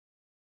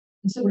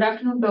So, good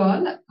afternoon to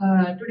all.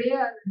 Today,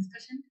 our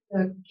discussion is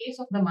the case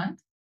of the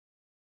month.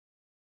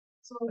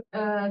 So,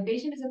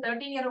 patient is a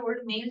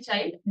 13-year-old male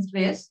child,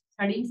 Mr. S,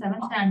 studying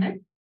 7th standard,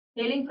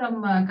 hailing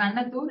from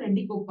Kannattur,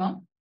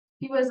 Reddikuppam.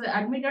 He was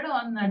admitted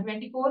on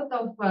 24th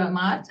of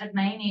March at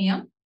 9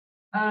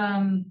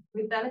 a.m.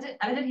 With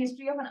alleged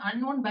history of an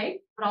unknown bite,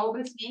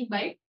 probable snake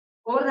bite,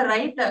 over the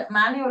right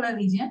malleolar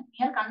region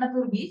near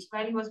Kannattur beach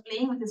while he was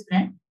playing with his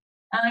friend.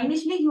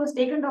 Initially, he was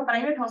taken to a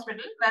private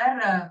hospital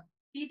where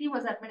TT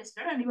was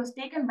administered and he was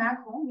taken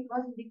back home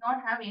because he did not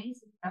have any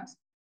symptoms.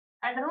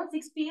 At around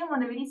 6 p.m.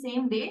 on the very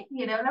same day, he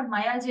developed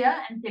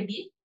myalgia and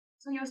fatigue.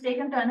 So he was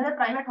taken to another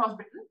private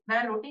hospital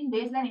where routine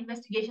baseline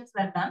investigations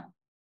were done,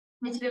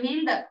 which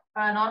revealed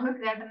normal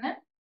creatinine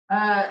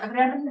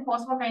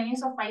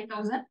phosphokinase of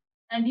 5,000,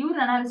 and urine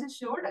analysis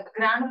showed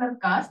granular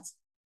casts.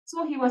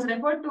 So he was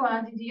referred to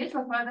RGGH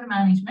for further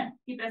management.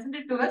 He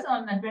presented to us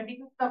on the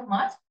 25th of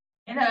March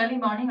in the early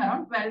morning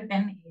around 12:10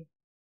 a.m.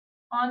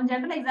 On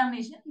general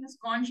examination, he was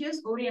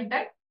conscious,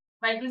 oriented,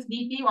 vitals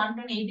BP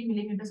 180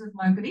 millimeters of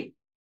mercury,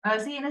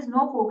 CNS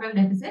no focal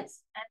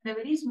deficits, and the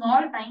very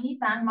small, tiny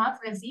fan marks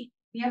were seen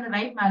near the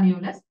right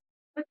malleolus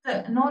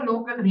with no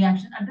local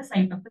reaction at the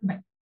site of the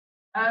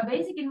bite.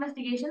 Basic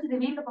investigations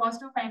revealed a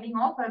positive finding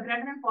of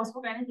creatinine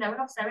phosphokinase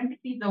level of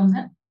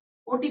 73,000,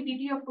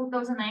 OTPT of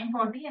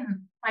 2,940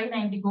 and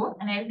 594,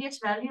 and LDH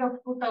value of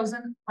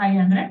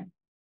 2,500.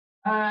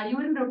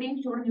 Urine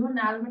routine showed urine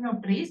albumin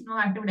of trace, no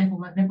active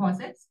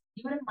deposits.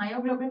 Urine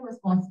myoglobin was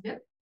positive.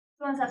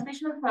 So, on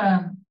suspicion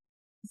of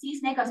sea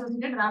snake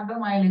associated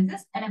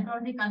rhabdomyolysis, an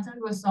nephrology consult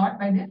was sought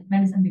by the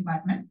medicine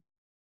department.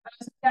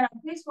 So, we are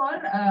advised for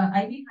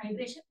IV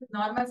hydration with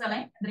normal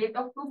saline at the rate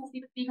of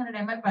 250 to 300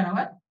 ml per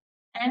hour.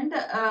 And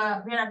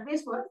we are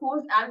advised for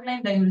forced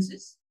alkaline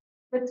diuresis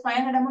with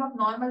 500 ml of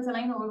normal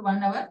saline over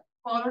 1 hour,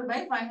 followed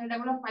by 500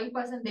 ml of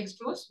 5%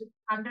 dextrose with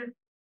 100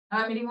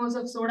 millimoles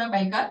of soda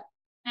bicarb,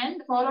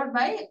 and followed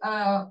by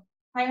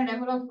 500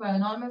 ml of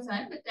normal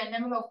saline with 10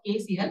 ml of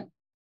KCl,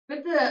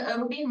 with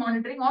routine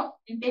monitoring of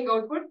intake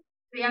output,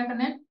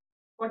 creatinine,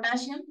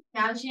 potassium,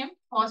 calcium,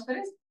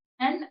 phosphorus,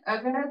 and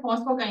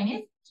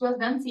phosphokinase, which was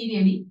done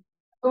serially.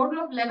 A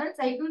total of 11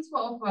 cycles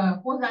of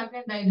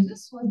post-alkaline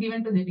diuresis was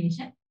given to the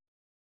patient.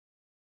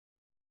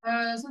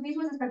 So this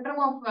was a spectrum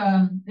of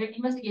the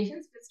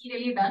investigations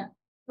serially done.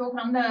 So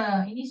from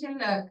the initial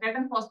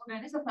creatine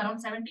phosphokinase of around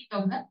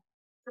 70,000,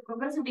 the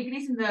progressive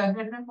decrease in the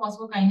creatine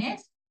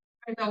phosphokinase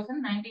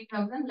 5,000,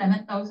 19,000,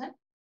 11,000,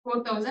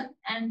 4,000,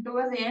 and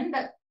towards the end,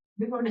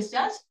 before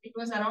discharge, it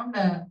was around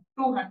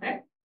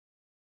 200.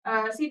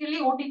 Serially,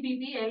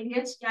 OTPP,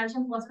 LDH,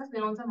 calcium, phosphorus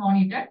were also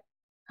monitored.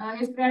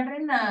 His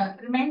creatinine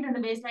remained in the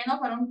baseline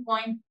of around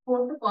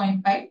 0.4 to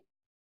 0.5.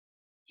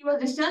 He was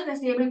discharged in a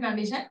stable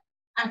condition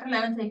after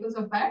 11 cycles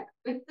of PAT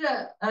with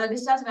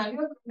discharge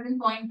value of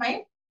 0.5,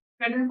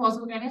 creatinine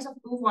phosphokinase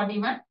of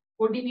 241,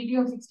 OTPT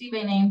of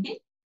 60/90,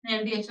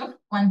 and LDH of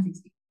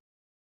 160.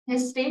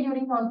 His stay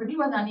during the hospital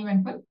was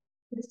uneventful,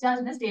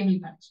 discharged in a stable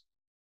condition.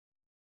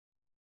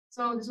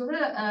 So this was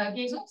a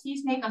case of sea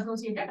snake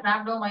associated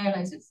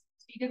rhabdomyolysis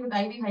treated with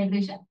IV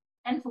hydration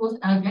and forced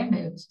alkaline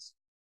diuresis.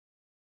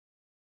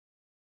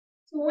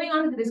 So moving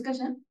on to the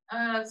discussion.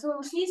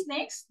 So sea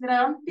snakes, there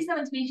are around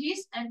 57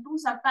 species and 2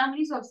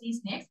 subfamilies of sea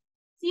snakes.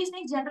 Sea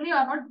snakes generally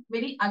are not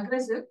very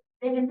aggressive.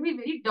 They tend to be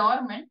very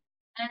dormant,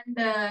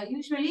 and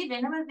usually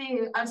whenever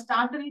they are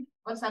startled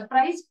or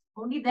surprised,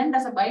 only then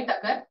does a bite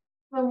occur.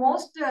 So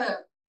most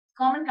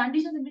common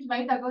conditions in which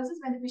bite occurs is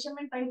when the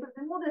fishermen try to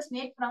remove the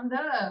snake from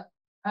the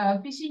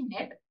fishing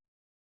net,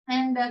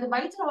 and the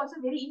bites are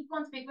also very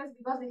inconspicuous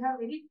because they have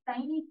very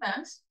tiny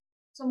fangs.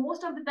 So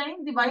most of the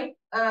time the bite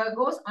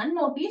goes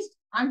unnoticed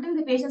until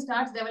the patient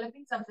starts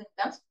developing some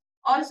symptoms.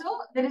 Also,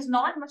 there is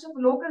not much of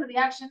local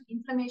reaction,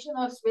 inflammation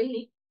or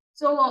swelling.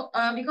 So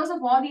because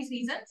of all these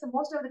reasons, so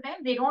most of the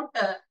time they don't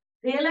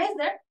realize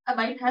that a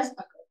bite has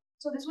occurred.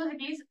 So this was the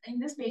case in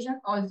this patient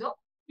also.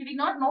 He did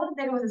not know that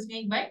there was a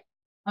snake bite.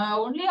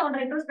 Only on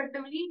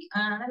retrospectively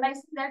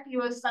analyzing that he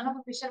was son of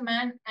a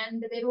fisherman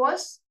and there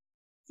was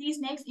sea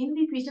snakes in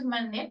the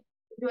fisherman net,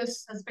 it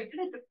was suspected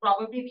it could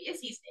probably be a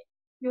sea snake.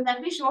 He was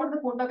actually showed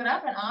the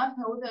photograph and asked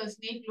how the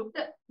snake looked.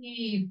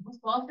 He was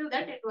positive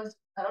that it was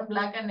around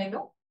black and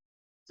yellow.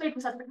 So it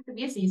was suspected to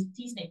be a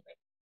sea snake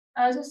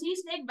bite. So sea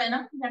snake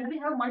venom generally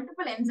have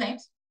multiple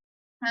enzymes,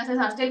 as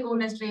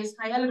acetylcholinesterase,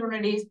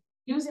 hyaluronidase,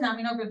 leucine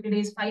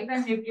aminopeptidase,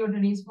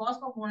 5'-nucleotidase,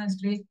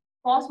 phosphomonoesterase,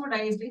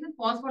 phosphodiesterase, and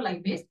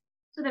phospholipase.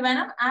 So the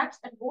venom acts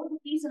at both the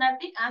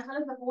presynaptic as well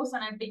as the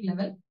postsynaptic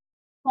level.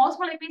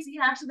 Phospholipase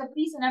acts at the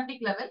presynaptic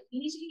level.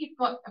 Initially, it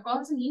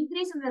causes an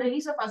increase in the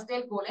release of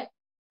acetylcholine,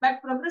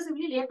 but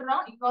progressively later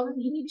on, it causes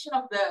inhibition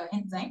of the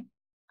enzyme.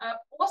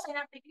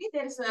 Postsynaptically,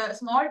 there is a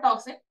small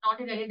toxin not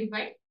yet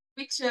identified,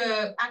 which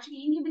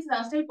actually inhibits the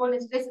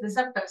acetylcholinesterase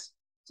receptors.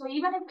 So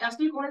even if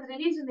acetylcholine is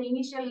released in the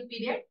initial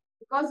period,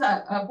 because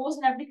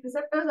postsynaptic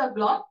receptors are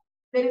blocked,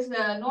 there is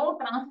no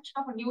transmission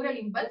of a neural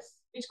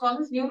impulse, which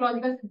causes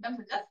neurological symptoms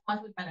such as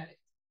muscle paralysis.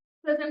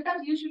 So the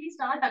symptoms usually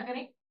start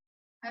occurring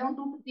around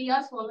 2 to 3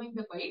 hours following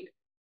the bite.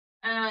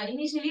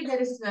 Initially,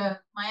 there is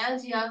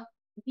myalgia,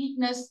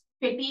 weakness,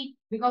 fatigue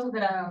because of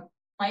the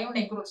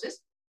myonecrosis.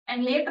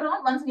 And later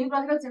on, once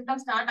neurological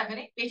symptoms start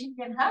occurring, patient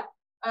can have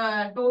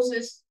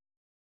ptosis,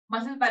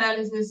 muscle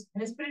paralysis,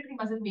 respiratory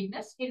muscle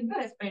weakness, into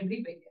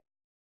respiratory failure.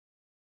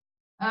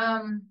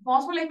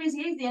 Phospholipase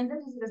A is the enzyme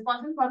which is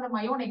responsible for the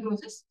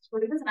myonecrosis. So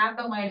this is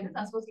rhabdomyolysis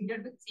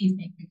associated with C.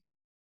 snake.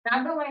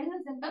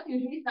 Rhabdomyolysis symptoms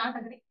usually start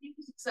occurring 3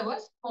 to 6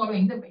 hours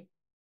following the pain.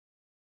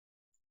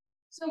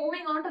 So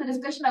moving on to the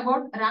discussion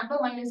about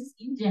rhabdomyolysis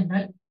in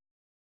general.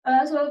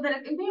 So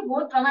there can be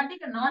both traumatic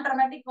and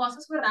non-traumatic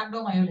causes for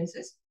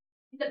rhabdomyolysis.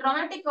 In the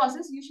traumatic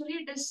causes,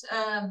 usually it is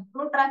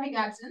road traffic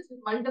accidents with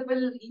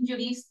multiple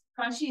injuries,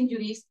 crush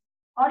injuries,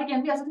 or it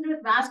can be associated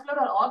with vascular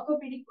or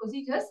orthopedic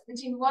procedures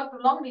which involve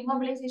prolonged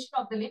immobilization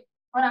of the limb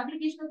or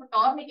application of a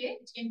tourniquet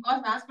which can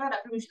cause vascular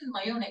occlusion and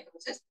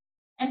myonecrosis.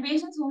 And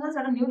patients who have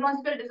certain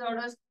neurological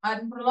disorders or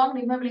prolonged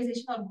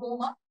immobilization or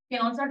coma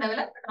can also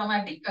develop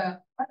traumatic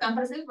or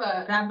compressive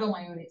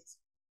rhabdomyolysis.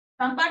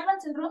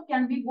 Compartment syndrome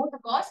can be both the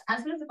cause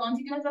as well as the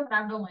consequence of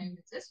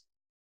rhabdomyolysis.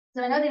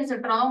 So whenever there is a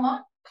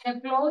trauma in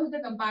a closed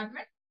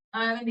compartment,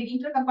 when the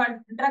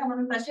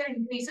intracompartmental pressure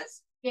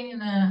increases,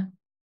 can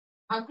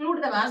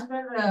occlude the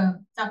vascular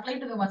supply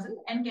to the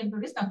muscle and can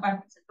produce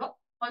compartment syndrome.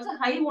 Also,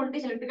 high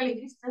voltage electrical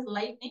injuries such as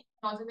lightning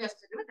can also be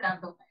associated with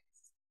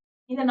rhabdomyolysis.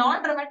 In the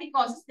non-traumatic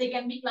causes, they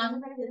can be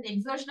classified as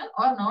exertional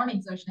or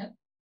non-exertional.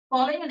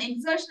 Following an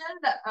exertional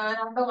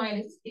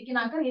rhabdomyolysis, it can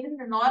occur either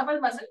in a normal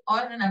muscle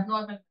or in an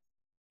abnormal muscle.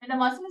 When the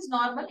muscle is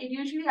normal, it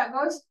usually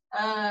occurs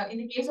in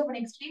the case of an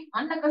extreme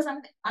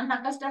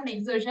unaccustomed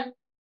exertion,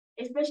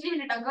 especially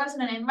when it occurs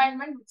in an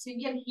environment with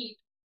severe heat,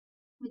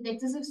 with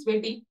excessive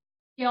sweating.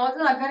 It can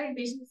also occur in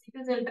patients with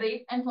sickle cell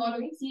trait and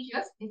following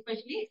seizures,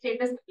 especially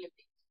status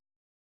epilepticus.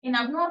 In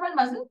abnormal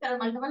muscle, there are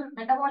multiple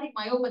metabolic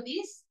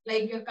myopathies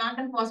like your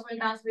content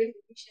phosphatidyltransferase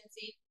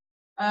deficiency,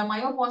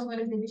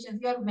 myophosphorus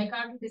deficiency, or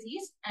McCartney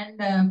disease, and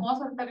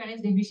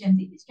phosphorus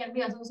deficiency, which can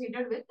be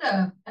associated with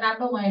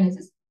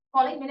rhabdomyolysis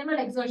following minimal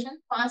exertion,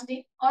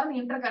 fasting, or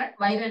an intercurrent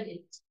viral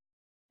illness.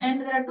 And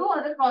there are two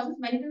other causes,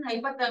 malignant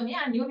hyperthermia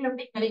and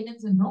neuroleptic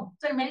malignant syndrome.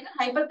 So in malignant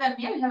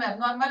hyperthermia, we have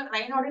abnormal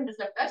ryanodine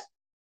receptors.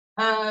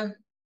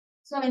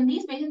 So when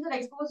these patients are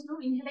exposed to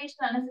inhalation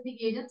anesthetic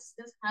agents,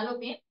 this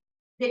halopaine,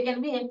 there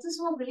can be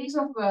excessive release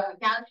of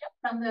calcium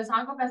from the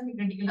sarcoplasmic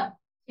reticulum,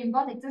 can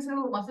cause excessive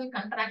muscle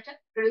contraction,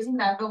 producing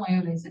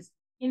rhabdomyolysis.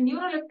 In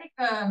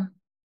neuroleptic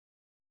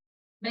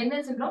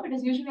malignant syndrome, it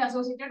is usually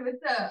associated with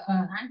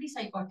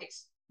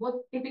antipsychotics, both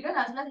typical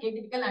as well as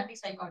atypical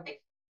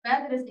antipsychotics,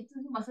 where there is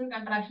excessive muscle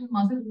contraction,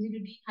 muscle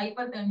rigidity,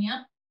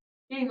 hyperthermia,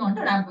 leading on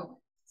to rhabdomyolysis.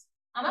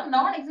 Among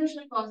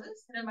non-exertional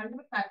causes, there are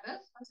multiple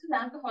factors. First is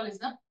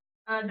alcoholism,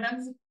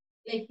 drugs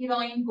like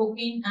heroin,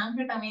 cocaine,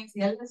 amphetamines,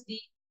 LSD,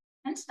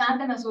 and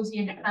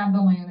statin-associated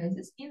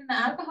rhabdomyolysis. In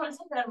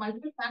alcoholism, there are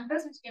multiple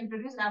factors which can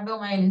produce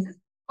rhabdomyolysis.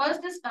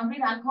 First is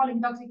complete alcohol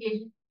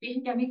intoxication.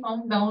 Patient can be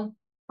found down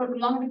for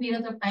prolonged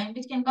periods of time,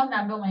 which can cause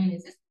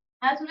rhabdomyolysis,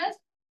 as well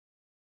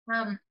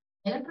as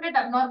electrolyte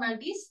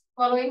abnormalities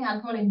following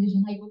alcohol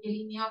ingestion,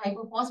 hypokalemia or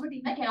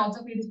hypophosphatemia can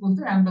also predispose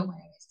to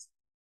rhabdomyolysis.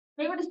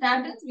 Moving to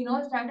statins, we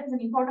know statins is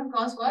an important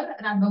cause for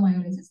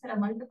rhabdomyolysis. There are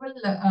multiple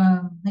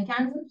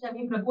mechanisms that have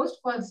been proposed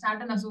for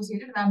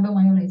statin-associated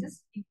rhabdomyolysis.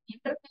 It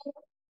interferes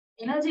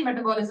energy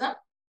metabolism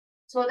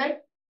so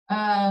that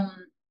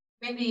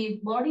when the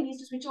body needs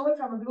to switch over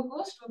from a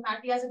glucose to a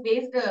fatty acid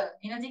based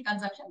energy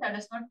consumption, that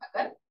does not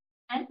occur,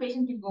 and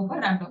patient can go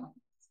for rhabdomyolysis.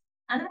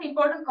 Another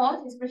important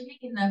cause, especially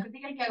in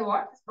critical care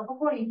ward, is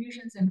propofol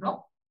infusion syndrome.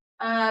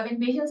 When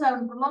patients are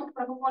on prolonged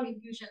propofol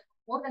infusion,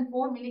 more than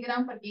 4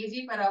 milligram per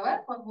kg per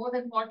hour for more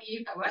than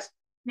 48 hours,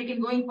 they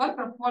can go in for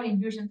propofol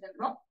infusion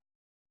syndrome.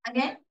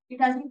 Again, it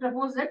has been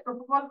proposed that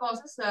propofol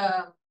causes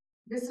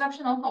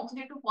disruption of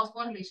oxidative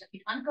phosphorylation.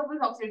 It uncouples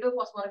oxidative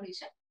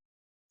phosphorylation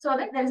so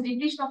that there is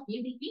depletion of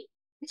ATP,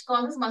 which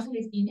causes muscle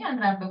ischemia and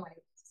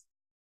rhabdomyolysis.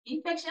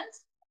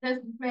 Infections, there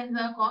is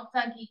influenza,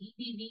 Coxsackie,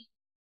 EBV,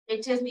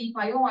 HSV,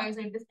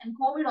 pyomyositis, and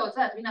COVID also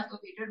has been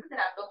associated with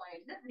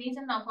rhabdomyolysis. The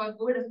reason for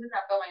COVID-associated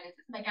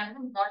rhabdomyolysis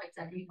mechanism is not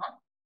exactly known.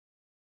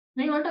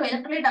 Moving on to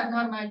electrolyte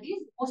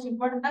abnormalities, most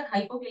important are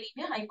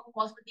hypokalemia,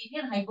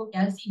 hypophosphatemia, and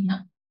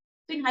hypocalcemia.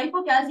 So in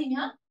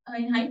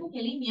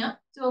hypokalemia,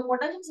 so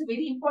potassium is a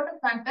very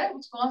important factor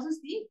which causes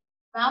the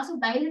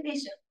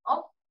vasodilatation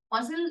of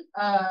muscle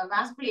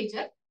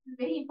vasculature. It's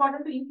very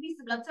important to increase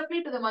the blood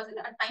supply to the muscle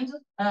at times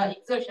of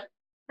exertion.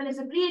 So there's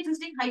a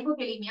pre-existing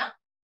hypokalemia.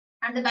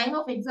 At the time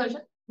of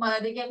exertion,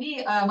 there can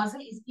be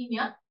muscle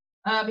ischemia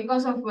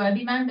because of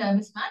demand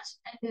mismatch,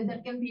 and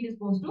that can be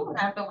disposed to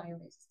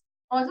rhabdomyolysis.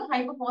 Also,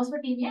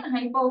 hypophosphatemia and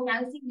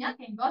hypocalcemia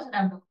can cause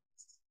rhabdomyolysis.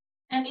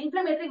 And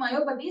inflammatory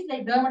myopathies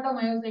like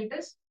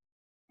dermatomyositis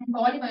and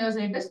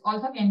polymyositis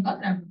also can cause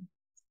rhabdomyolysis.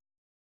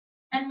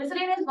 And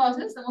miscellaneous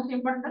causes, the most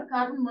important are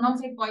carbon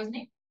monoxide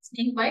poisoning,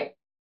 snake bite,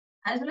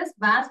 as well as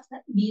wasps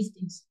and bee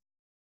stings.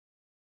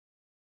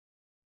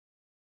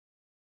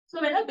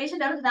 So when a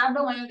patient develops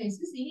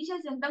rhabdomyolysis, initial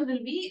symptoms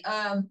will be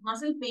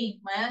muscle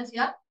pain,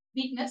 myalgia,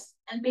 weakness,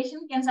 and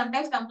patient can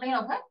sometimes complain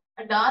of a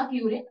a dark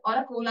urine or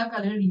a cola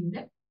colored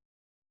urine.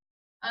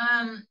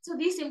 So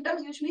these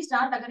symptoms usually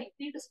start occurring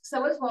 3 to 6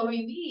 hours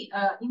following the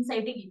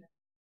inciting event.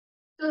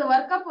 So the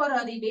workup or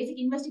the basic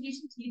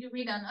investigations need to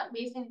be done are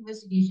baseline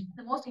investigation.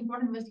 The most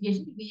important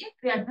investigation will be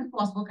a creatinine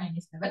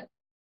phosphokinase level.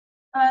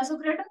 So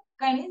creatinine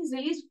kinase is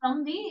released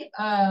from the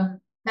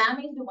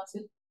damaged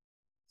muscle.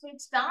 So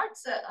it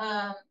starts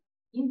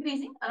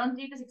increasing around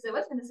 3 to 6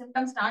 hours when the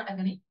symptoms start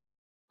occurring,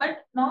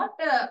 but not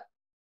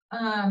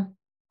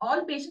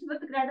all patients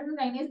with creatinine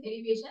kinase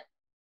elevation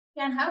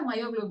can have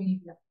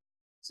myoglobinuria.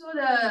 So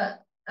the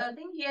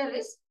thing here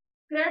is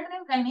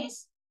creatinine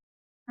kinase,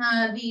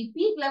 the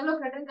peak level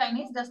of creatinine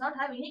kinase does not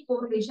have any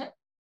correlation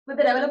with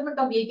the development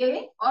of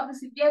AKI or the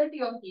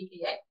severity of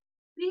AKI.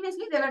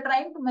 Previously, they were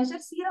trying to measure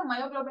serum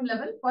myoglobin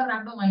level for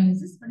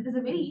rhabdomyolysis, but it is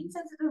a very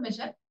insensitive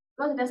measure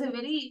because it has a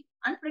very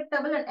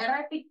unpredictable and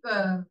erratic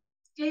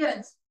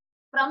clearance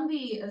from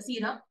the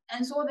serum,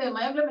 and so the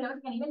myoglobin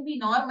level can even be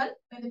normal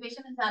when the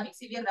patient is having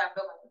severe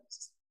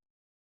rhabdomyolysis.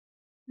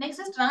 Next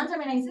is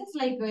transaminases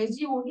like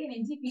SGOT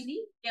and NGPT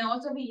can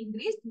also be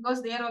increased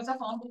because they are also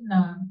found in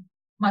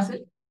muscle.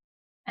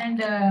 And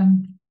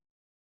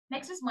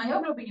next is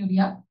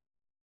myoglobinuria.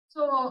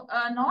 So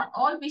not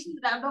all patients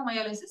with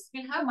rhabdomyolysis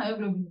will have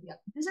myoglobinuria.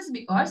 This is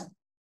because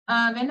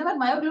whenever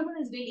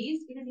myoglobin is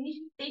released, it is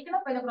initially taken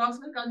up by the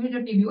proximal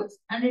convoluted tubules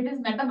and it is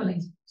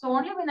metabolized. So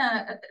only when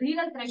a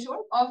renal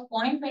threshold of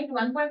 0.5 to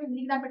 1.5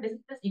 milligram per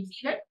deciliter is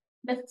exceeded,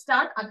 does it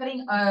start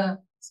appearing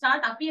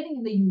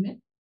in the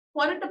urine.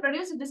 For it to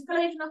produce a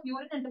discoloration of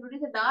urine and to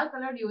produce a dark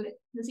colored urine,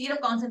 the serum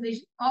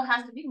concentration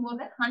has to be more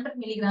than 100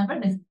 milligram per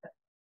deciliter.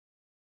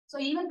 So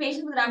even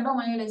patients with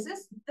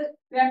rhabdomyolysis, the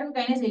creatinine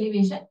kinase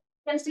elevation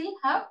can still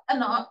have a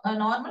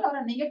normal or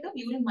a negative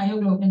urine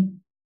myoglobin.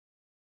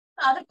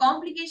 The other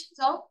complications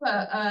of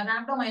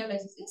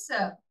rhabdomyolysis is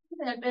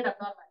electrolyte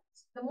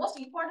abnormalities. The most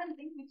important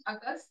thing which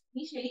occurs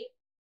initially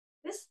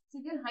is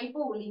severe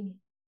hypovolemia.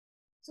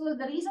 So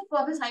the reason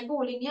for this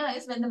hypovolemia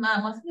is when the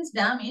muscle is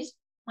damaged,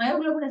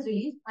 myoglobin is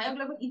released.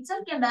 Myoglobin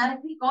itself can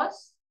directly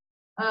cause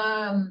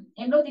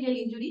endothelial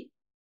injury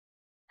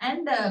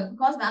and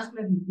cause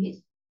vascular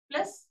leakage.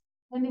 Plus,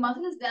 when the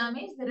muscle is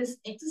damaged, there is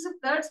excessive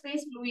third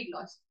space fluid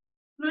loss.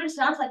 Fluid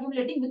starts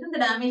accumulating within the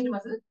damaged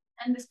muscle,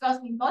 and this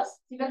can cause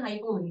severe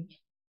hypovolemia.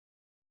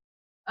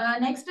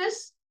 Next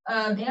is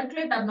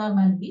electrolyte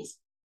abnormalities.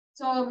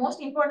 So most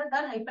important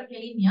are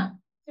hyperkalemia.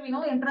 So we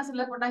know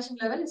intracellular potassium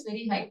level is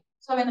very high.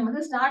 So when the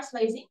muscle starts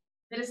rising,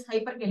 there is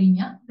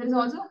hyperkalemia. There is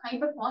also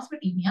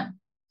hyperphosphatemia.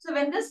 So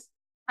when this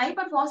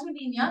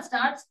hyperphosphatemia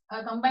starts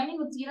combining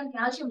with serum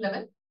calcium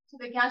level, so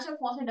the calcium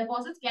phosphate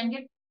deposits can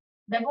get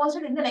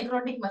deposited in the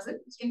necrotic muscle,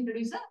 which can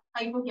produce a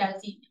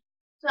hypocalcemia.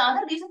 So the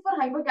other reason for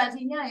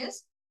hypocalcemia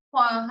is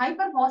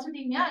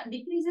hyperphosphatemia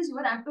decreases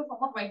your active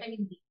form of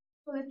vitamin D.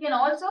 So this can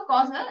also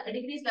cause a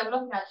decreased level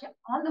of calcium.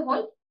 On the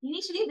whole,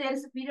 initially there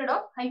is a period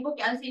of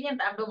hypocalcemia and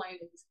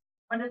rhabdomyolysis.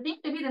 But the thing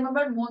to be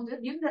remembered most is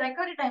during the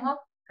recovery time of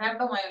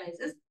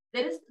rhabdomyolysis,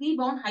 there is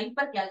rebound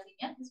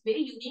hypercalcemia. It's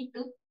very unique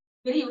to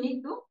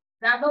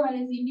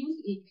rhabdomyolysis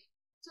induced AKI.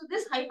 So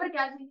this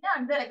hypercalcemia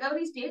at the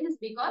recovery stage is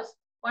because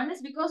one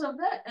is because of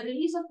the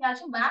release of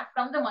calcium back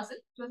from the muscle,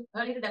 which was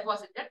earlier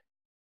deposited.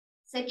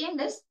 Second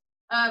is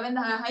when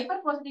the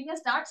hyperphosphatemia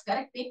starts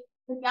correcting,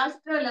 the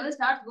calcium level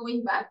starts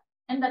going back,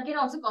 and that can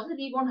also cause a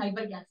rebound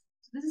hypercalcemia.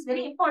 So this is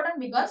very important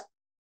because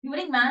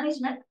during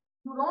management,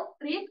 you don't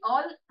treat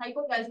all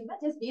hypocalcemia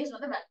just based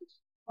on the values.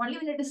 Only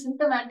when it is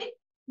symptomatic,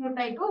 you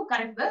try to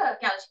correct the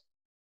calcium.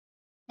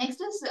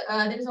 Next is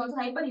there is also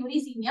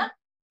hyperuricemia,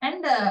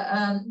 and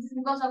this is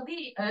because of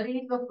the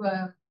release of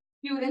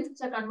purines which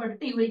are converted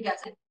to uric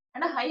acid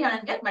and a high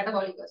unget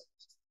metabolic acid.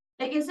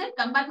 Like I said,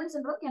 compartment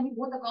syndrome can be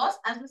both the cause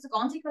as well as the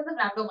consequence of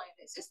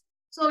rhabdomyolysis.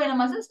 So when a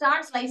muscle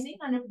starts slicing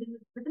and it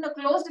is within a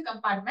closed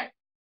compartment,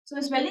 so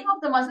the swelling of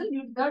the muscle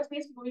due to third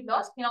space fluid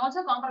loss can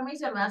also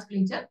compromise your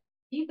vasculature,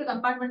 lead to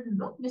compartment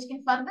syndrome, which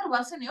can further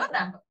worsen your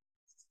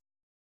rhabdomyolysis.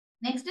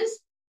 Next is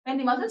when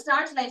the muscle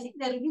starts slicing,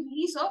 there will be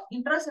release of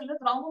intracellular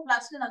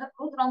thromboplastin and other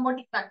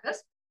prothrombotic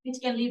factors, which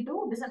can lead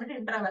to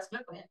disseminated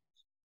intravascular coagulation.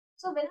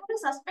 So whenever you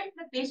suspect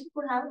the patient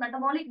could have a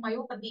metabolic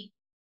myopathy,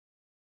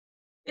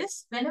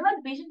 is whenever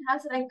the patient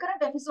has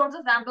recurrent episodes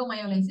of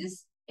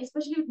rhabdomyolysis,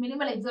 especially with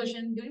minimal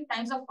exertion during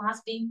times of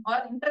fasting or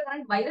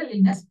intercurrent viral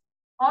illness,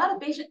 or the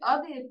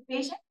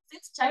patient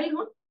since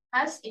childhood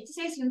has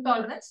exercise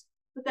intolerance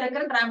with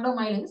recurrent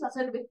rhabdomyolysis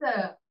associated with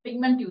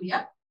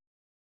pigmenturia,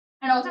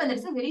 and also when there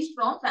is a very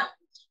strong family.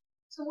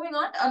 So moving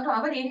on to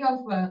our area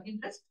of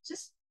interest, which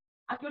is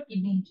acute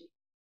kidney injury.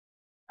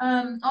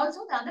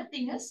 Also, the other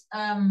thing is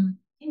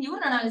in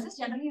urine analysis,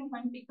 generally you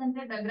find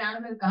pigmented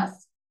granular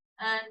casts,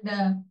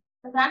 and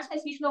the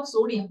fractionation of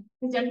sodium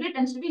generally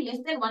tends to be less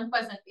than 1%,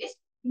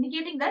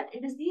 indicating that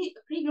it is the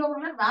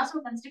preglomerular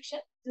vasoconstriction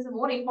which is a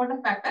more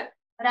important factor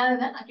rather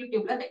than acute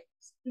tubular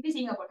necrosis. We'll be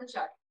seeing about the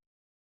chart.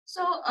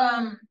 So,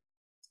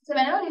 so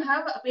whenever you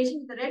have a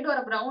patient with a red or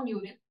a brown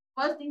urine,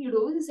 first thing you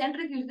do is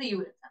centrifuge the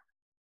urine.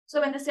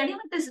 So when the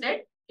sediment is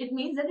red, it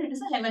means that it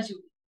is a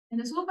hematuria. When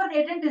the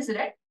supernatant is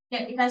red,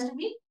 it has to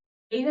be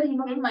either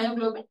hemoglobin,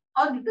 myoglobin,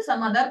 or due to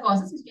some other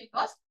causes which can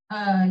cause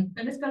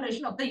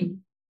discoloration of the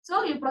urine.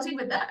 So you proceed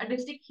with the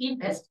dipstick heme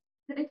test.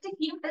 The dipstick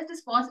heme test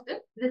is positive.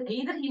 It is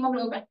either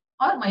hemoglobin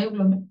or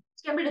myoglobin,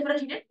 which can be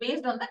differentiated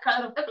based on the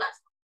color of the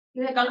plasma.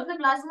 If the color of the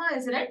plasma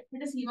is red,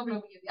 it is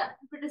hemoglobin urea.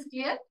 If it is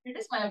clear, it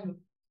is myoglobin.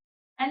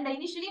 And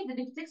initially, if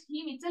the dipstick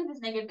heme itself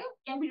is negative,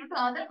 it can be due to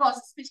other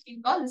causes which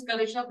can cause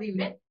discoloration of the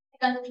urine,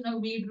 the consumption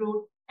of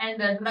beetroot and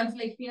drugs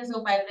like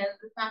phenazopyrin,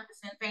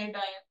 rifampicin,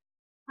 phenytoin,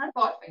 or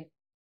porphyrin.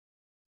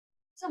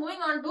 So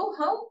moving on to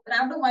how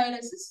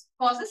rhabdomyolysis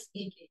causes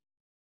AK.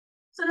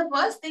 So the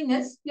first thing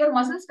is your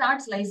muscle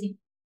starts lysing.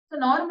 So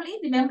normally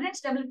the membrane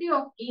stability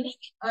of any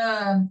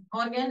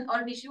organ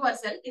or tissue or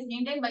cell is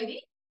maintained by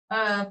the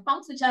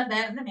pumps which are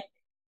there in the membrane.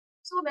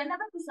 So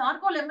whenever the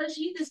sarcolemmal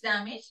sheath is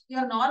damaged,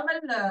 your normal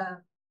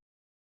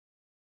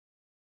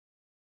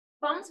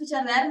pumps which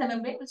are there in the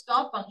membrane will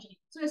stop functioning.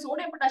 So your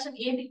sodium potassium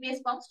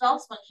ATPase pump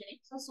stops functioning.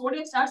 So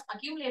sodium starts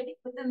accumulating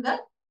within the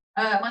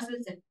muscle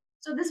cell.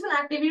 So this will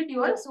activate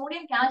your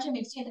sodium calcium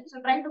exchange. So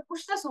trying to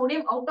push the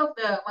sodium out of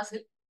the muscle.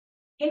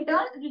 In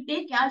turn, it will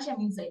take calcium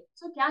inside.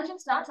 So calcium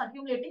starts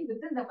accumulating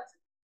within the muscle.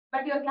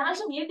 But your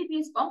calcium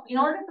ATPase pump, in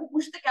order to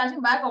push the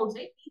calcium back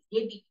outside,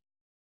 needs ATP.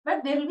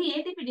 But there will be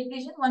ATP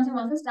depletion once your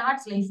muscle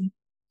starts lysing.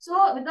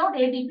 So without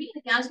ATP,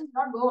 the calcium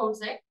cannot go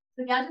outside.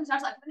 The calcium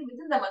starts accumulating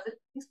within the muscle.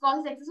 This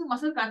causes excessive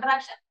muscle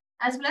contraction,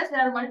 as well as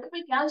there are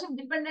multiple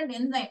calcium-dependent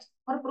enzymes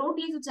or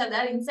proteins which are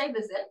there inside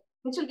the cell,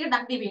 which will get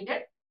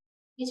activated,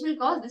 which will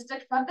cause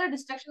further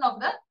destruction of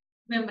the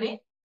membrane,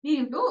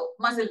 leading to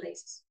muscle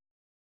lysis.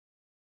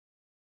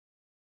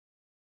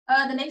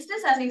 The next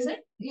is, as I said,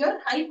 your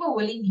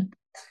hypovolemia.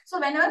 So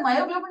whenever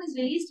myoglobin is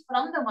released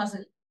from the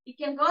muscle, it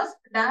can cause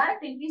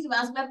direct increased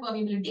vascular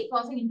permeability,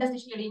 causing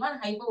interstitial edema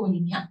and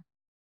hypovolemia.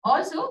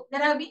 Also,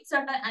 there have been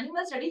certain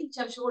animal studies which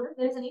have showed that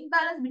there is an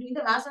imbalance between the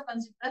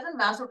vasoconstrictors and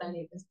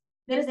vasodilators.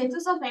 There is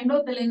excess of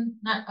endothelin,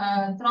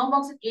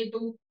 thromboxane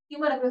A2,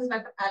 tumor necrosis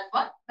factor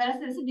alpha, whereas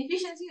there is a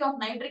deficiency of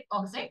nitric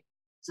oxide,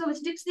 so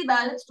which tips the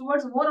balance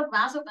towards more of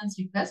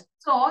vasoconstrictors.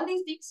 So all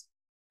these things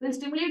will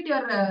stimulate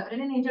your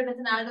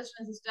renin-angiotensin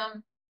aldosterone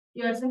system,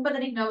 your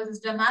sympathetic nervous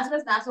system, as well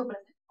as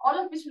vasopressin, all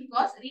of which will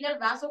cause renal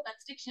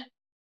vasoconstriction,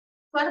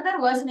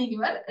 further worsening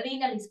your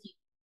renal ischemia.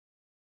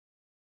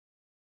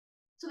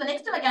 So the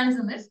next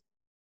mechanism is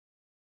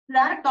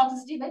direct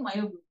toxicity by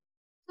myoglobin.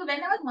 So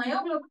whenever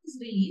myoglobin is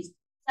released,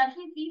 it's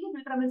actually freely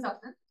filterable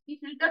substance, be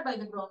filtered by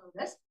the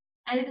glomerulus,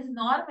 and it is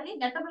normally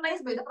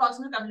metabolized by the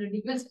proximal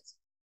convolutive cells.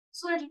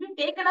 So it will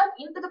be taken up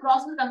into the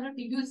proximal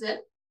convolutive cell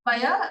by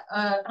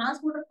a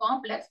transporter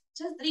complex,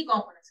 which has three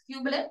components: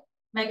 tubulin,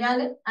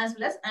 megalin, as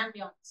well as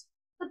amnionis.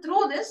 So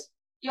through this,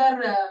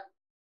 your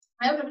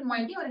myoglobin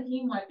moiety or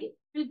heme moiety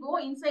will go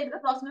inside the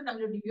proximal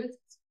convolutive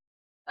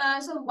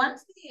cells. So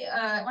once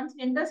it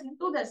enters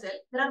into the cell,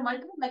 there are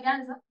multiple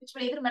mechanisms which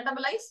will either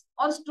metabolize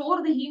or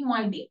store the heme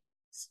moiety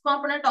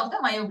component of the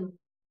myoglobin.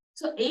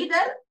 So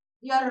either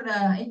your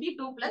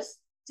Fe2 plus,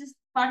 which is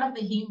part of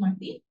the heme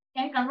moiety,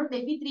 can convert to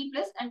Fe3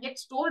 plus and get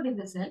stored in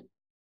the cell,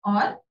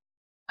 or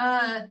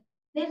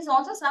there is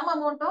also some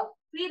amount of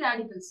free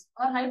radicals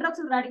or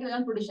hydroxyl radical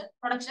ion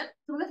production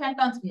through the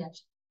Fenton's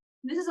reaction.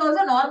 This is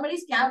also normally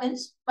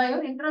scavenged by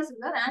your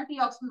intracellular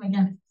antioxidant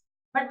mechanisms.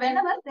 But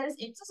whenever there is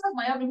excess of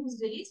myoglobin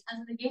is released, as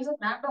in the case of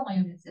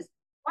rhabdomyolysis,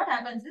 what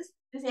happens is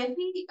this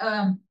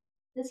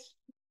this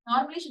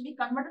normally should be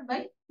converted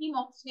by heme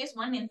oxidase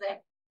 1 enzyme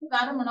to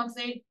carbon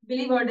monoxide,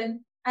 biliverdin,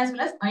 as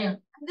well as iron.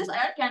 And this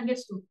iron can get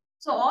stored.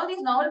 So all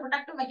these novel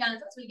protective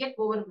mechanisms will get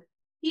overwhelmed.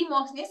 Heme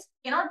oxidase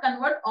cannot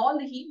convert all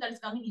the heme that is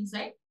coming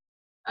inside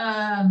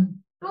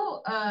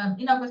to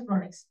innocuous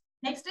products.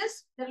 Next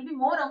is there will be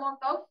more amount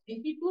of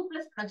Fe2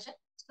 plus production.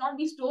 It will not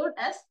be stored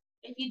as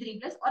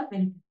Fe3 plus or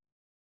ferritin.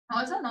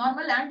 Also,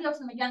 normal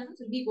antioxidant mechanisms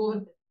will be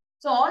overwhelmed.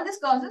 So all this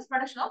causes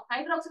production of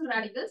hydroxyl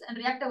radicals and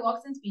reactive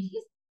oxygen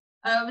species,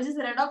 which is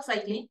redox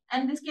cycling,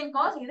 and this can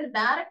cause either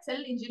direct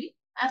cell injury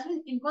as well as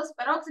it can cause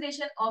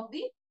peroxidation of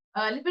the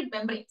lipid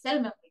membrane, cell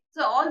membrane.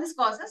 So all this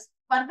causes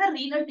further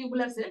renal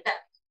tubular cell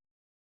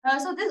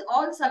damage. So this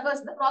all occurs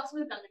in the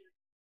proximal convolutive.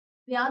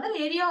 The other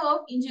area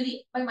of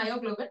injury by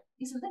myoglobin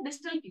is in the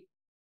distal tube.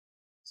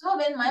 So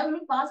when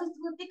myoglobin passes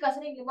through the thick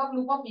ascending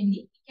loop of ND,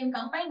 it can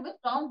combine with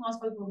Tom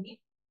phosphoprotein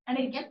and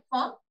it can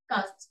form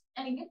casts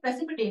and it can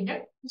precipitate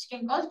it, which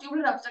can cause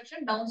tubular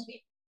obstruction downstream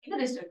in the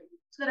distal tube.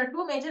 So there are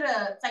two major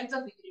sites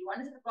of injury. One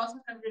is in the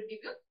proximal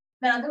convolutive tube,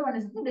 the other one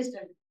is in the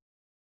distal tube.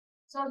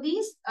 So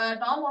these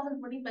Tom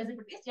phosphoprotein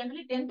precipitates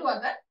generally tend to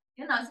occur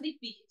in an acidic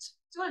pH.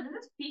 So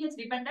this is pH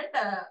dependent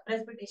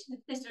precipitation in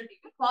the distal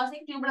tube,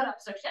 causing tubular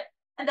obstruction,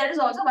 and that is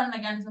also one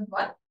mechanism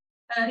for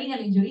renal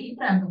injury in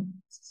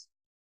rhabdomyolysis.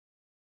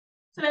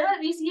 So whenever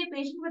we see a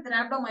patient with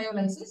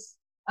rhabdomyolysis,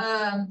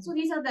 so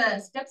these are the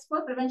steps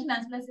for prevention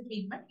as well as the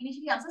treatment.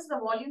 Initially, assess the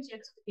volume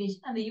status of the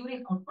patient and the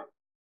urine output.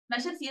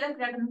 Measure serum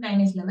creatinine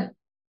kinase level,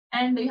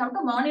 and you have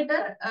to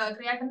monitor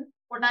creatinine,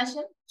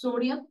 potassium,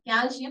 sodium,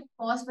 calcium,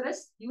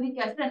 phosphorus, uric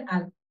acid, and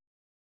alkaline.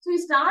 So you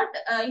start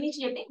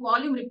initiating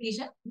volume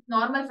repletion with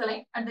normal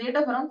saline at the rate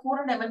of around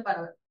 400 ml per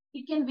hour.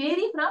 It can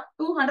vary from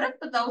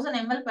 200 to 1000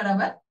 ml per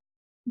hour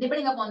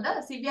depending upon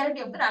the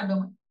severity of the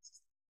abdomen.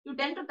 You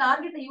tend to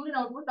target the urine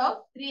output of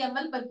 3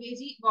 ml per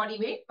kg body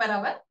weight per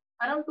hour,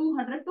 around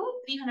 200 to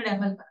 300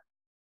 ml per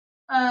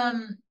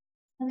hour.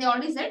 As I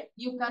already said,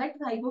 you correct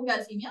the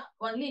hypocalcemia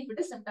only if it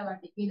is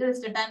symptomatic, either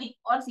it's tetanic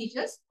or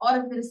seizures, or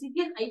if there is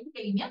severe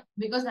hypokalemia,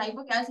 because the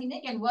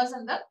hypocalcemia can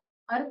worsen the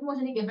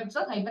arrhythmogenic effects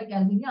of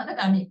hypercalcemia on the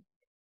cardiac.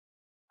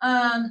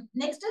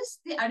 Next is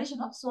the addition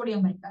of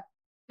sodium bicarbonate,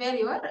 where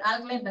your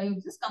alkaline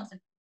diuresis comes in.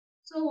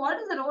 So, what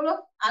is the role of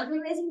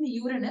alkalinizing the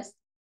urine is,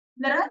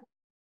 there are,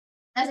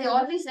 as I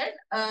already said,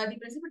 the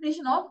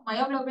precipitation of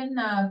myoglobin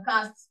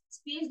casts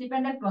speech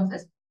dependent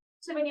process.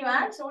 So when you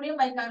add sodium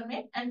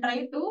bicarbonate and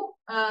try to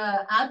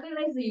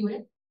alkalinize the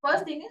urine,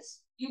 first thing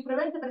is you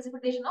prevent the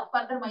precipitation of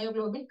further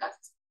myoglobin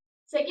casts.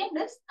 Second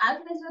is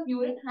alkalinization of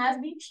urine has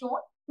been shown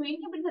to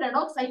inhibit the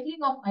redox cycling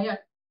of iron,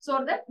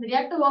 so that the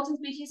reactive oxygen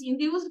species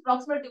induced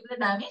proximal tubular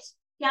damage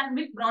can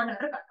be brought under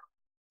control.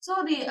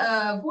 So the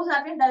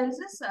post-alkaline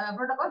diuresis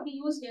protocol we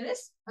use here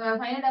is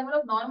 500 ml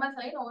of normal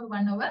saline over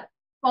 1 hour,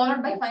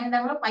 followed by 500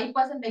 ml of 5%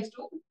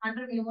 dextro,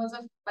 100 millimoles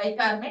of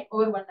bicarbonate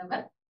over 1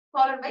 hour,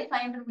 followed by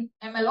 500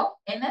 ml of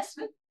NS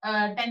with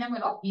 10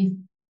 ml of EZ.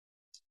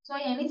 So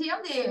in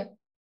NEGM,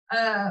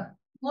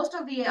 most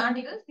of the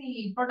articles,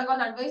 the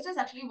protocol advised is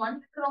actually 1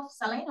 liter of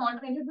saline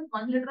alternated with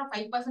 1 liter of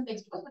 5%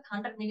 dextrose with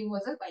 100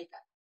 millimoles of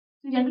bicarbonate.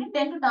 So you generally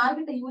tend to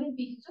target a urine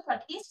pH of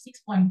at least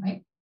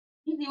 6.5.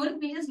 If the urine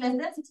pH is less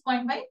than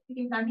 6.5, you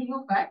can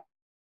continue fat.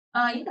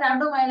 In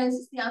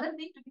rhabdomyolysis, the other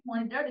thing to be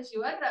monitored is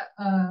your,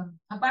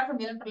 apart from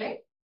electrolyte,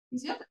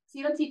 is your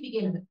serum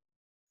CPK level.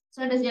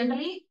 So it is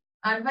generally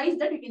advised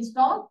that you can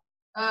stop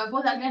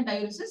post-alkaline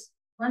diuresis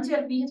once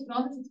your pH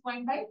crosses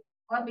 6.5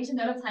 or patient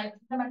develops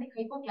symptomatic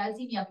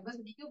hypocalcemia, because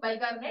when you give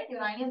bicarbonate,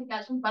 your ionized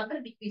calcium further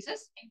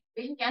decreases and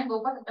patient can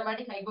go for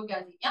symptomatic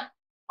hypocalcemia,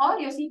 or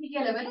your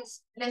CPK level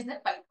is less than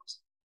 5%.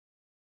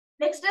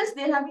 Next is,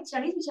 there have been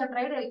studies which have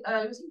tried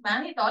using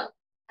mannitol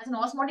as an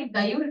osmotic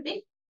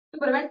diuretic to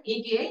prevent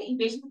AKI in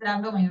patients with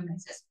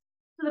rhabdomyolysis.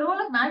 So the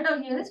role of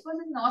mannitol here is, first,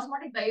 in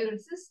osmotic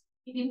diuresis,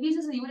 it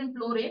increases the urine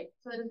flow rate,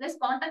 so there is less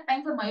contact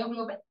time for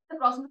myoglobin, the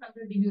proximal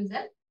control diffuse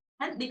cell,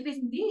 and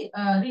decreasing the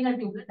renal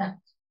tubular damage.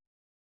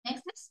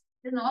 Next is,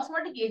 there is an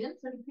osmotic agent,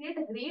 so to create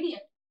a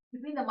gradient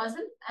between the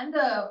muscle and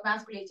the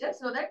vasculature,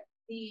 so that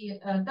the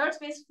third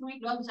space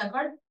fluid loss which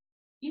occurred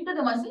into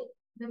the muscle,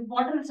 the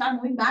water will start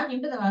moving back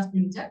into the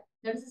vasculature.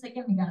 That is the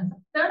second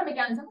mechanism. Third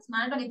mechanism is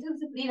mannitol itself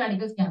is a free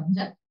radical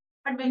scavenger.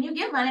 But when you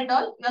give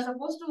mannitol, you are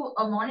supposed to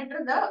monitor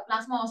the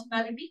plasma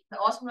osmolality, the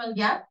osmolar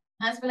gap,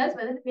 as well as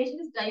whether the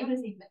patient is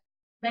diuresic.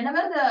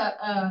 Whenever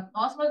the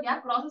osmolar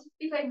gap crosses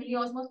 55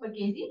 milliosmoles per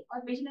kg,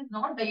 or patient is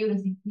not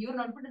diuresic, urine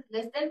output is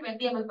less than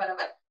 20 ml per hour,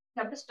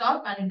 you have to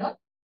stop mannitol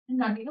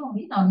and continue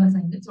only normal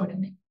signs with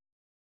sodium.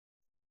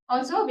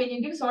 Also, when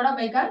you give soda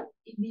bicarb,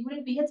 if the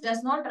urine pH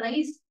does not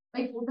rise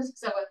by 4 to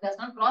 6 hours, does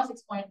not cross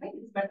 6.5, it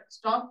is better to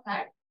stop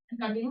that and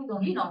continue with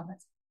only normal.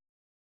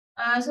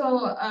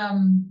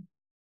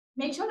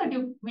 Make sure that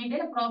you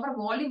maintain a proper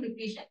volume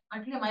depletion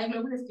until your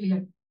myoglobin is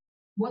cleared,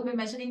 both by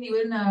measuring the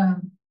urine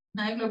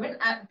myoglobin,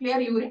 clear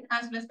urine,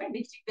 as well as by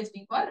dipstick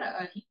testing for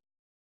heat.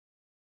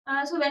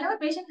 So whenever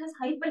patient has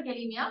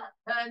hyperkalemia,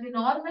 the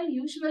normal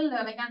usual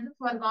mechanism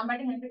for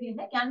combating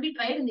hyperkalemia can be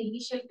tried in the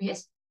initial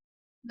phase,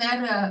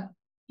 where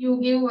you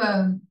give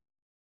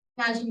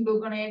calcium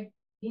gluconate,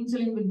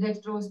 insulin with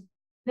dextrose.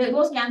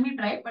 Those can be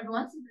tried, but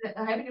once the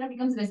hyperkalemia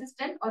becomes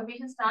resistant or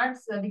patient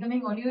starts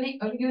becoming olivuric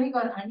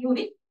or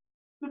anuric,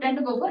 you tend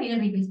to go for renal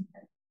replacement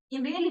therapy.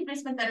 In renal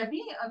replacement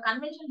therapy,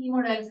 conventional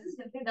hemodialysis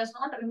simply does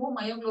not remove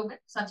myoglobin to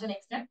such an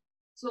extent.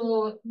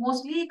 So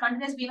mostly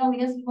continuous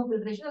venovenous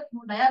hemofiltration or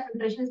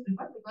hemodiafiltration is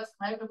preferred, because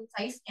myoglobin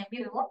size can be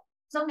removed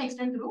to some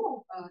extent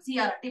through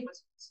CRRT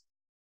procedures.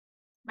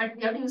 But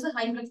we have to use a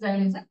high flux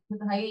dialyzer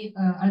with high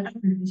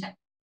ultrafiltration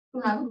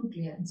to have a good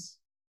clearance.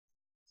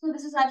 So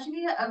this is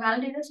actually a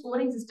validated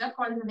scoring system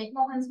called the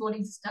McMahon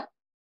scoring system,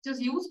 which is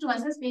used to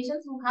assess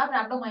patients who have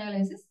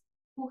rhabdomyolysis,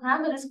 who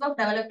have a risk of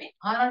developing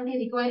RRT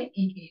requiring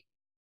AKI.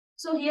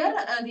 So here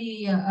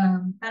the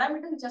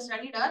parameters which are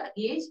studied are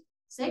age,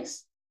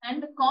 sex,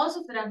 and the cause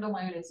of the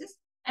rhabdomyolysis,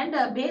 and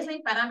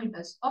baseline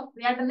parameters of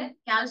creatinine,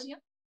 calcium,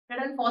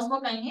 creatine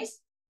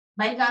phosphokinase,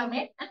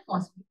 bicarbonate, and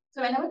phosphate.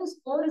 So whenever the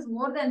score is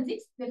more than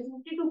 6, there is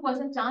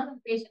 52% chance of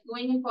the patient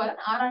going in for an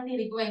RRT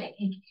requiring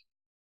AKI.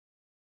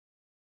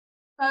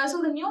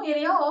 So the new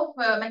area of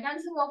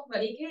mechanism of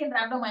AKI in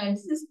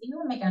rhabdomyolysis is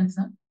immune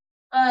mechanism.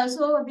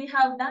 So they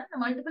have done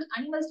multiple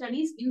animal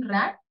studies in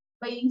rat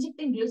by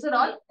injecting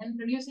glycerol and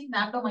producing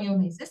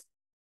rhabdomyolysis,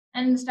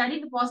 and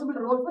studied the possible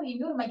role for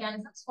immune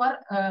mechanisms for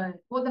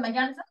both the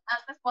mechanism as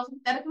well as possible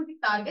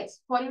therapeutic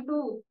targets for you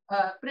to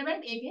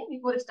prevent AKI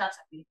before it starts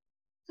appearing.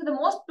 So the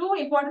most two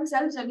important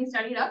cells have been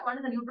studied are, one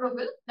is a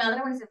neutrophil, the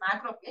other one is a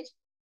macrophage.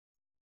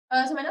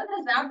 So whenever there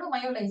is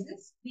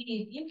rhabdomyolysis,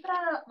 the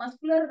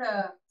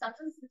intramuscular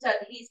substances which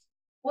are released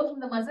both from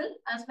the muscle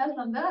as well as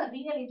from the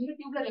renal injury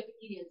tubular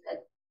epithelial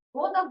cells,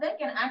 both of them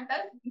can act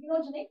as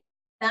immunogenic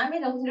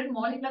damage associated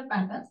molecular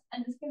patterns,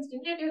 and this can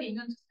stimulate your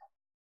immune system.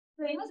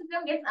 So the immune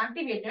system gets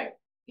activated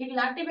it will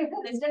activate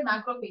the resident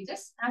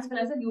macrophages as well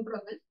as the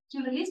neutrophil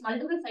to release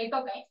multiple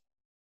cytokines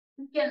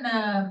which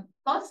can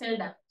cause cell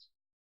damage.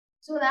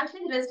 So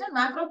actually the resident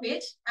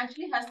macrophage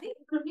actually has the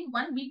including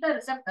 1 beta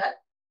receptor,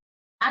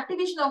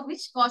 activation of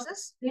which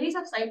causes release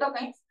of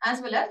cytokines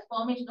as well as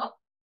formation of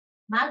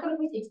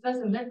macrophage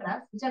extracellular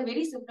traps, which are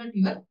very similar to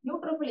your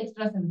neutrophil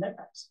extracellular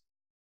traps.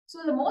 So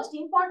the most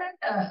important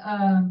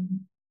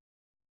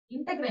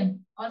integrant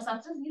or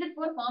substance needed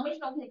for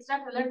formation of the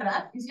extracellular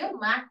trap is your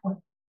MAC1.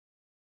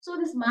 So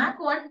this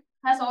MAC1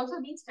 has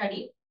also been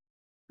studied.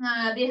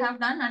 They have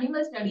done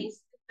animal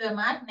studies with the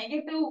MAC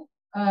negative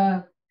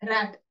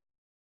rat,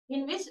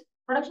 in which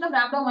production of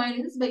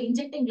rhabdomyolysis by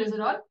injecting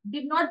glycerol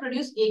did not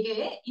produce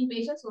AKA in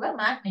patients who are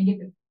MAC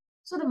negative.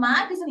 So the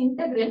MAC is an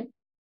integrant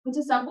which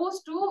is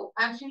supposed to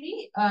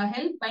actually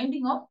help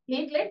binding of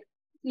platelet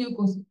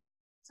glucose.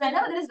 So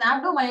whenever there is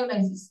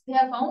rhabdomyolysis, they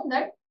have found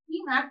that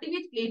heme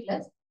activates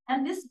platelets,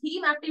 and this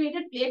heme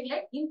activated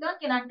platelet in turn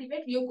can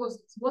activate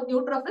leukocytes, both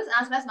neutrophils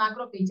as well as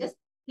macrophages,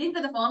 leading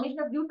to the formation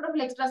of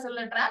neutrophil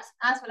extracellular traps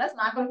as well as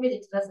macrophage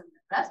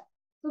extracellular traps.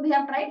 So they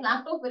have tried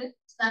lactoferrin,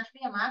 it's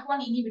actually a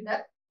MAC1 inhibitor,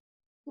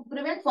 to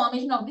prevent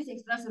formation of these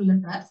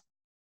extracellular traps.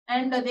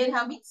 And there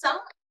have been some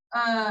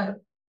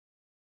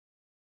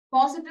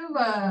positive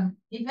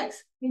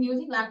effects in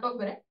using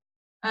lactoferrin.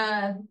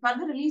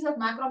 Further release of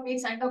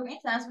macrophage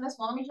cytokines as well as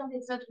formation of the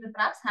extracellular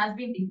traps has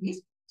been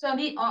decreased. So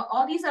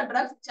all these are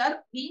drugs which are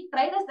being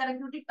tried as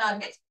therapeutic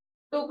targets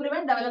to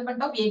prevent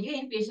development of AKA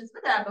in patients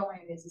with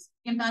rhabdomyolysis.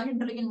 You can target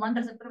interleukin-1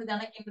 receptor with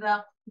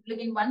anakinra,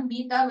 interleukin-1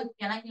 beta with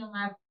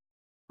canakinumab,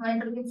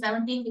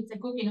 interleukin-17 with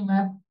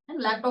secukinumab,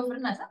 and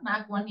lactoferrin as a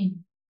MAC1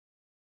 inhibitor.